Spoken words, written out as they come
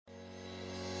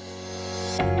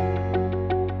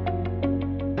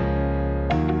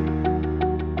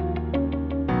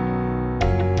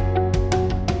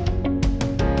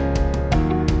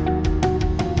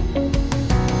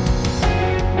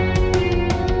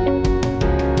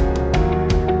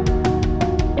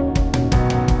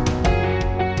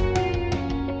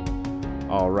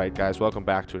All right, guys, welcome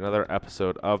back to another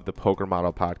episode of the Poker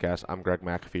Model Podcast. I'm Greg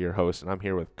McAfee, your host, and I'm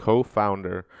here with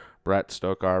co-founder Brett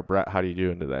Stokar. Brett, how are you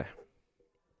doing today?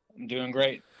 I'm doing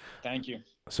great. Thank you.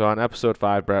 So on episode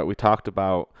 5, Brett, we talked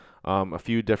about a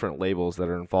few different labels that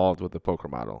are involved with the poker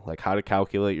model, like how to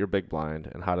calculate your big blind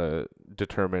and how to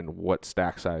determine what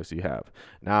stack size you have.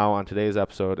 Now, on today's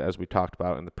episode, as we talked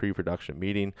about in the pre-production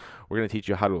meeting, we're going to teach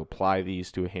you how to apply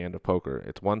these to a hand of poker.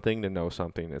 It's one thing to know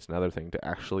something. It's another thing to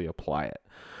actually apply it.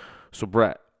 So,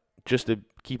 Brett, just to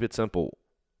keep it simple,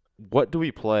 what do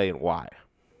we play and why?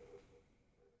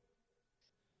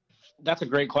 That's a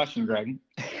great question, Greg,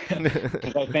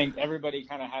 because I think everybody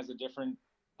kind of has a different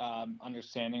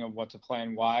understanding of what to play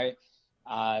and why.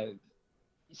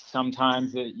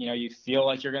 Sometimes you feel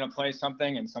like you're going to play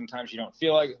something, and sometimes you don't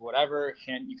feel like it, whatever.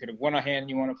 You could have won a hand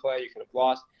you want to play, you could have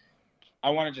lost. I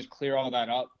want to just clear all that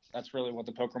up. That's really what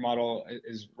the poker model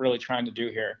is really trying to do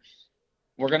here.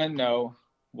 We're going to know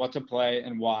what to play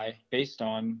and why based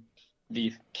on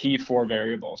the key 4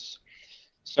 variables.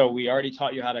 So we already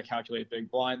taught you how to calculate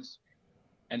big blinds.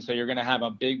 And so you're going to have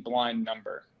a big blind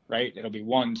number, right? It'll be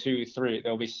 1, 2, 3.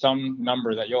 There'll be some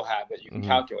number that you'll have that you can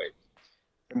calculate.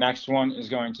 The next one is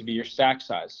going to be your stack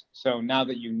size. So now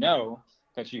that you know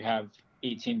that you have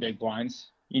 18 big blinds,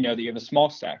 you know that you have a small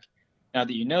stack. Now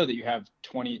that you know that you have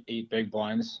 28 big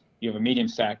blinds, you have a medium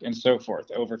stack, and so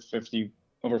forth. Over 50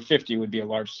 would be a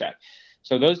large stack.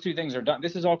 So those 2 things are done.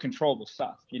 This is all controllable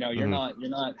stuff. You're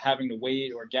not having to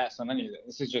wait or guess on any of it.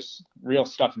 This is just real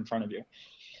stuff in front of you.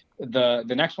 The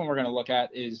next one we're going to look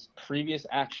at is previous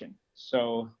action.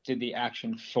 So did the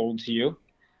action fold to you?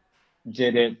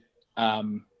 Did it,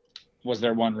 was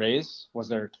there 1 raise? Was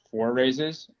there 4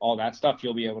 raises? All that stuff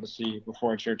you'll be able to see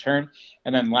before it's your turn.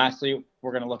 And then lastly,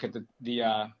 we're going to look at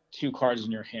the 2 cards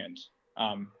in your hand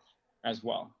as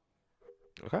well.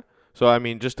 Okay. So, I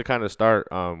mean, just to kind of start,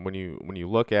 when you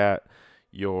look at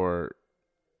your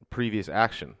previous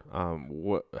action,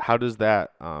 how does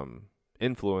that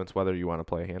influence whether you want to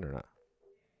play a hand or not?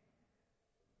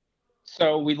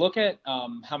 So we look at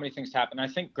how many things happen. I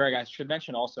think, Greg, I should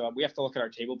mention also, we have to look at our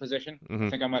table position. I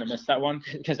think I might have missed that one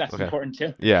because that's important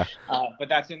too. Yeah. But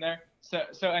that's in there.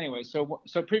 So anyway, so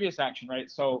previous action, right?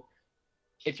 So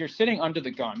if you're sitting under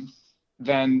the gun,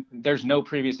 then there's no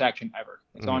previous action ever.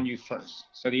 It's on you first.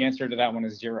 So the answer to that one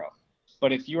is 0.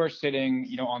 But if you are sitting,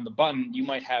 on the button, you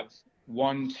might have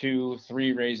 1, 2,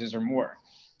 3 raises or more.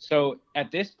 So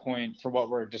at this point, for what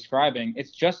we're describing,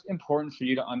 it's just important for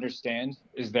you to understand,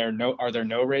 are there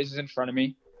no raises in front of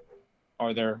me?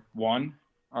 Are there 1?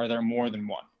 Are there more than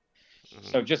 1?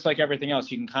 So just like everything else,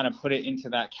 you can kind of put it into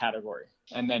that category.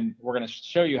 And then we're going to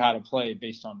show you how to play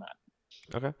based on that.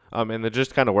 Okay. And then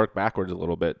just kind of work backwards a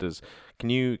little bit. Can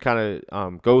you kind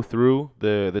of go through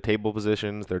the table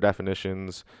positions, their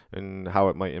definitions, and how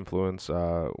it might influence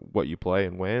what you play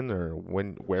and when, or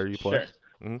where you play?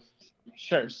 Sure.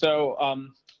 Sure. So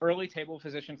early table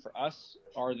position for us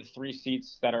are the 3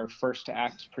 seats that are first to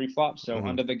act pre-flop. So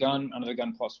under the gun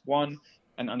 +1,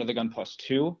 and under the gun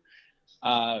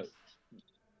 +2.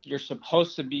 You're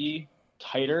supposed to be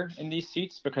tighter in these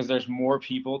seats because there's more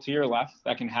people to your left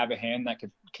that can have a hand that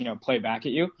could play back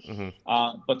at you.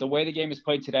 But the way the game is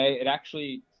played today, it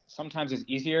actually sometimes is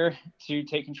easier to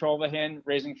take control of a hand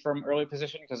raising from early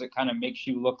position because it kind of makes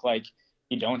you look like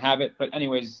you don't have it. But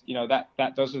anyways,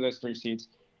 those are those 3 seats.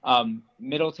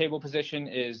 Middle table position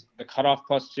is the cutoff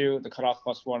 +2, the cutoff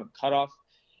 +1, the cutoff.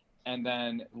 And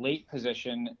then late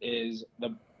position is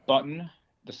the button,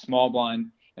 the small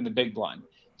blind, and the big blind.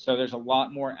 So there's a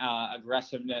lot more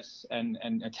aggressiveness and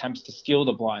attempts to steal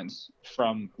the blinds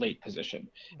from late position.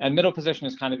 And middle position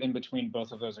is kind of in between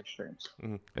both of those extremes.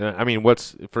 I mean,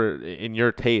 in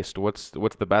your taste, what's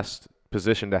the best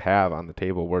position to have on the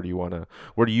table? Where do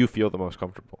you feel the most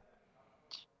comfortable?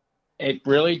 It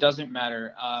really doesn't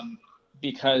matter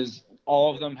because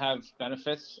all of them have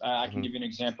benefits. I can give you an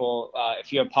example.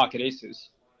 If you have pocket aces,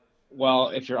 well,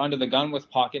 if you're under the gun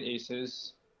with pocket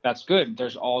aces, that's good.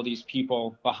 There's all these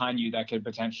people behind you that could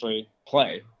potentially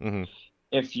play.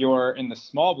 If you're in the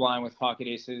small blind with pocket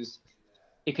aces,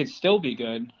 it could still be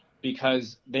good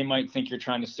because they might think you're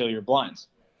trying to steal your blinds.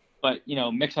 But,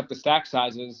 mix up the stack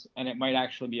sizes, and it might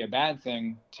actually be a bad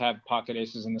thing to have pocket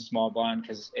aces in the small blind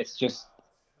because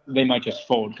they might just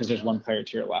fold because there's one player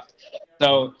to your left.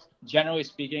 So generally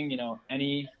speaking,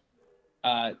 any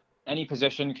any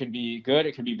position could be good,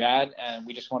 it could be bad, and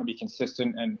we just want to be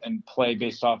consistent and play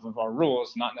based off of our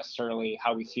rules, not necessarily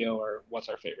how we feel or what's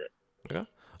our favorite. Yeah.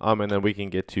 And then we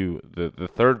can get to the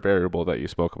third variable that you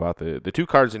spoke about, the two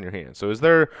cards in your hand. So is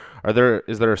there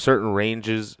a certain range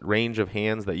of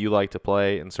hands that you like to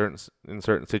play in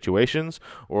certain situations,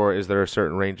 or is there a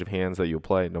certain range of hands that you'll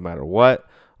play no matter what?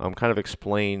 Kind of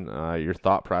explain your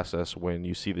thought process when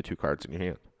you see the two cards in your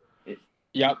hand.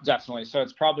 Yep, definitely. So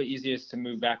it's probably easiest to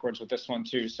move backwards with this one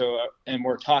too. So, and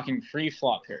we're talking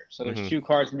pre-flop here. So there's Mm-hmm. two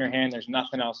cards in your hand. There's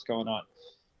nothing else going on.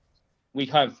 We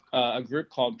have a group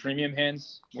called premium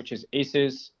hands, which is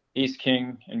aces, ace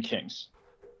king, and kings.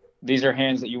 These are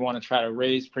hands that you want to try to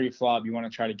raise pre-flop. You want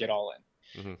to try to get all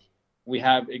in. Mm-hmm. We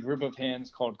have a group of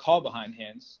hands called call behind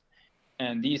hands,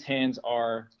 and these hands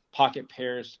are pocket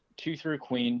pairs 2 through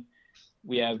queen.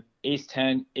 We have ace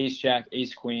 10, ace jack,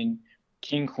 ace queen,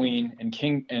 king queen, and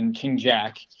king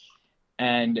jack.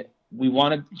 And we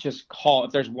want to just call,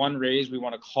 if there's one raise, we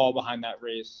want to call behind that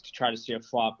raise to try to see a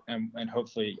flop and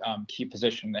hopefully keep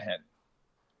position in the hand.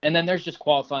 And then there's just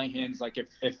qualifying hands, like if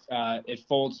it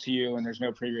folds to you and there's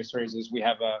no previous raises, we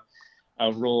have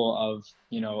a rule of,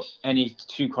 any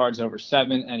two cards over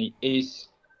 7, any ace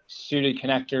suited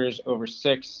connectors over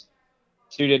 6,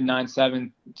 suited 9-7,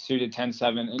 suited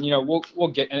 10-7, and we'll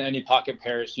get in any pocket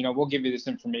pairs. We'll give you this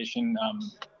information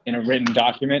in a written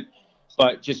document,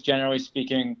 but just generally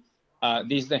speaking,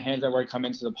 these are the hands that we're come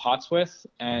into the pots with,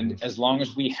 and Mm-hmm. as long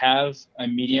as we have a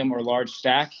medium or large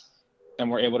stack, then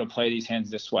we're able to play these hands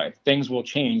this way. Things will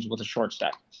change with a short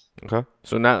stack. Okay.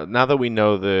 So now that we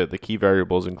know the key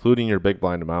variables, including your big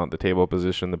blind amount, the table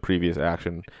position, the previous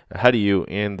action ahead of you,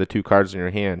 and the two cards in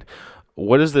your hand,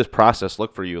 what does this process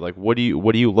look for you? Like, what do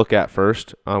you look at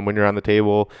first when you're on the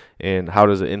table, and how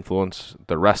does it influence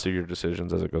the rest of your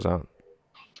decisions as it goes on?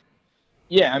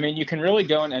 Yeah, I mean, you can really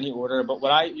go in any order, but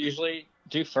what I usually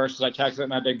do first is I calculate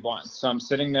my big blind. So I'm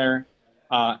sitting there,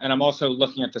 and I'm also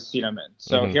looking at the seat I'm in.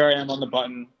 So Mm-hmm. here I am on the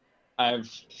button. I have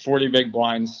 40 big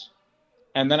blinds.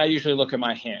 And then I usually look at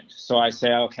my hand. So I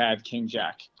say, okay, I have king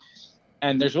jack.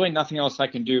 And there's really nothing else I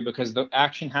can do because the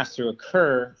action has to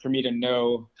occur for me to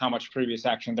know how much previous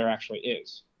action there actually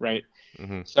is, right?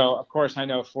 Mm-hmm. So, of course, I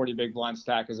know 40 big blind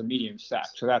stack is a medium stack.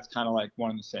 So that's kind of like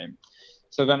one and the same.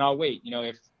 So then I'll wait.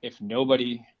 If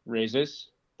nobody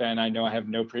raises, then I know I have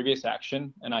no previous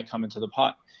action and I come into the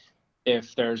pot.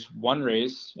 If there's one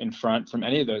raise in front from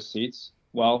any of those seats,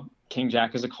 well, king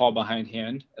jack is a call behind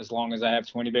hand. As long as I have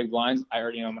 20 big blinds, I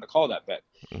already know I'm going to call that bet.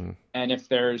 Mm-hmm. And if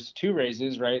there's two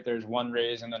raises, right, there's one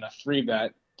raise and then a three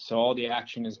bet. So all the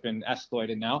action has been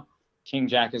escalated now. King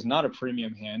jack is not a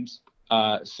premium hand.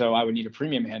 So I would need a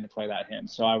premium hand to play that hand.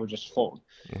 So I would just fold.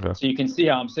 Okay. So you can see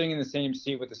how I'm sitting in the same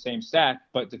seat with the same stack,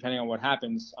 but depending on what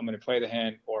happens, I'm going to play the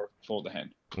hand or fold the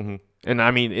hand. Mm-hmm. And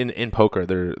I mean, in poker,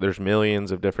 there's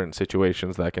millions of different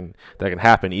situations that can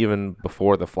happen even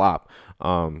before the flop.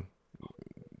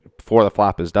 Before the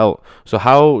flop is dealt. So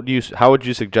how would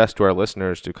you suggest to our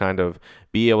listeners to kind of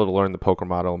be able to learn the poker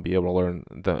model and be able to learn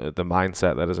the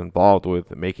mindset that is involved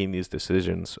with making these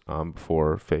decisions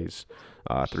before phase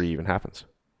 3 even happens?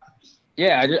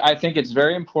 Yeah, I think it's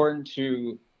very important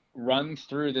to run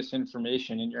through this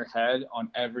information in your head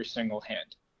on every single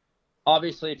hand.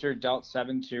 Obviously, if you're dealt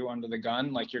 7-2 under the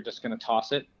gun, like you're just going to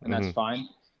toss it, and that's Mm-hmm. fine.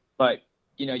 But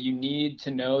you need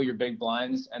to know your big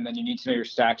blinds, and then you need to know your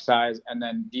stack size, and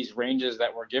then these ranges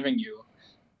that we're giving you,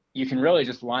 you can really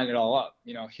just line it all up.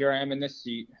 Here I am in this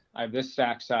seat. I have this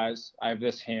stack size. I have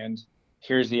this hand.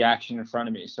 Here's the action in front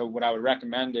of me. So what I would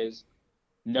recommend is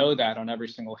know that on every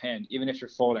single hand, even if you're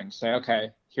folding. Say, okay,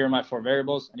 here are my 4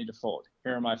 variables. I need to fold.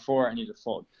 Here are my 4. I need to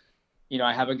fold.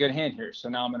 I have a good hand here, so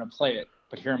now I'm going to play it.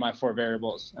 But here are my 4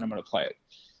 variables, and I'm going to play it.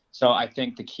 So I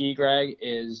think the key, Greg,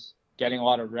 is getting a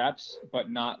lot of reps, but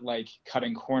not like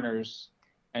cutting corners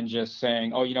and just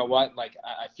saying, oh, you know what? Like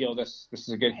I feel this is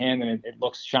a good hand and it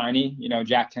looks shiny.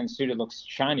 Jack 10 suited looks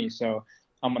shiny, so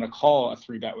I'm going to call a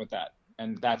 3-bet with that,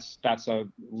 and that's a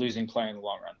losing play in the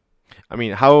long run. I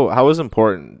mean, how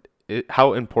important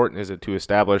is it to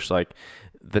establish like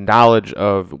the knowledge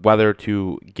of whether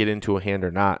to get into a hand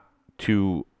or not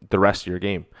to the rest of your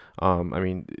game? I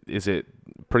mean, is it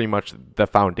pretty much the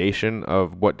foundation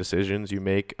of what decisions you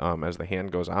make as the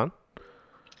hand goes on?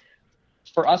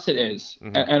 For us, it is.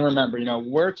 Mm-hmm. And remember,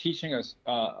 we're teaching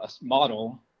a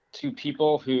model to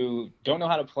people who don't know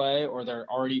how to play or they're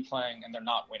already playing and they're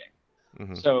not winning.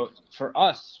 Mm-hmm. So for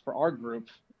us, for our group,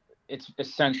 it's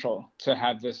essential to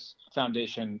have this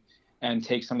foundation and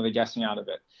take some of the guessing out of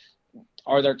it.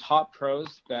 Are there top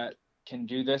pros that can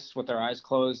do this with their eyes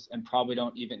closed and probably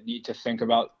don't even need to think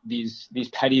about these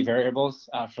petty variables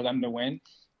for them to win?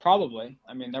 Probably.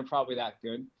 I mean, they're probably that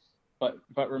good. But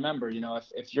remember,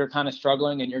 if you're kind of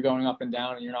struggling and you're going up and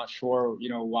down and you're not sure,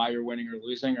 why you're winning or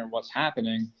losing or what's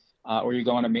happening, or you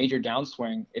go on a major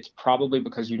downswing, it's probably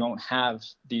because you don't have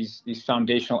these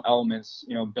foundational elements,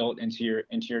 built into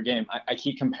your game. I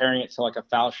keep comparing it to like a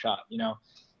foul shot.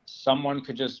 Someone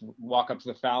could just walk up to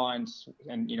the foul lines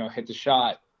and hit the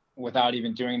shot without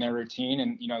even doing their routine,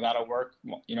 and that'll work,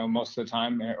 most of the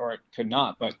time, or it could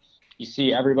not. But you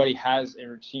see, everybody has a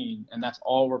routine, and that's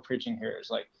all we're preaching here is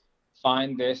like,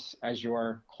 find this as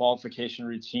your qualification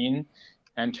routine,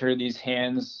 enter these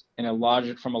hands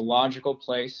from a logical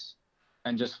place,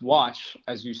 and just watch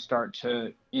as you start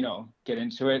to, get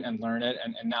into it and learn it.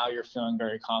 And now you're feeling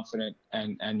very confident,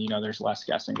 and there's less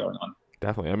guessing going on.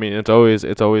 Definitely. I mean, it's always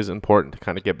important to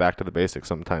kind of get back to the basics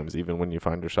sometimes, even when you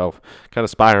find yourself kind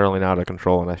of spiraling out of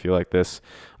control. And I feel like this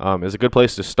is a good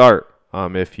place to start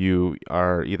if you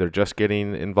are either just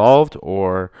getting involved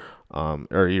or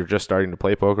you're just starting to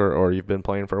play poker, or you've been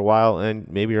playing for a while and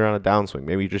maybe you're on a downswing.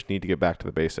 Maybe you just need to get back to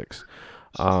the basics.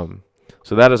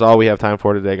 So that is all we have time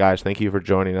for today, guys. Thank you for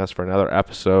joining us for another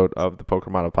episode of the Poker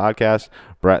Model Podcast.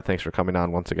 Brett, thanks for coming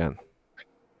on once again.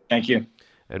 Thank you.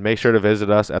 And make sure to visit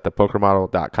us at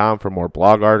thepokermodel.com for more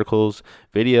blog articles,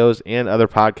 videos, and other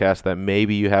podcasts that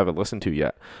maybe you haven't listened to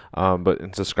yet.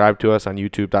 And subscribe to us on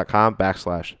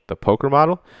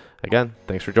youtube.com/thepokermodel. Again,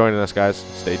 thanks for joining us, guys.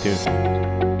 Stay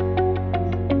tuned.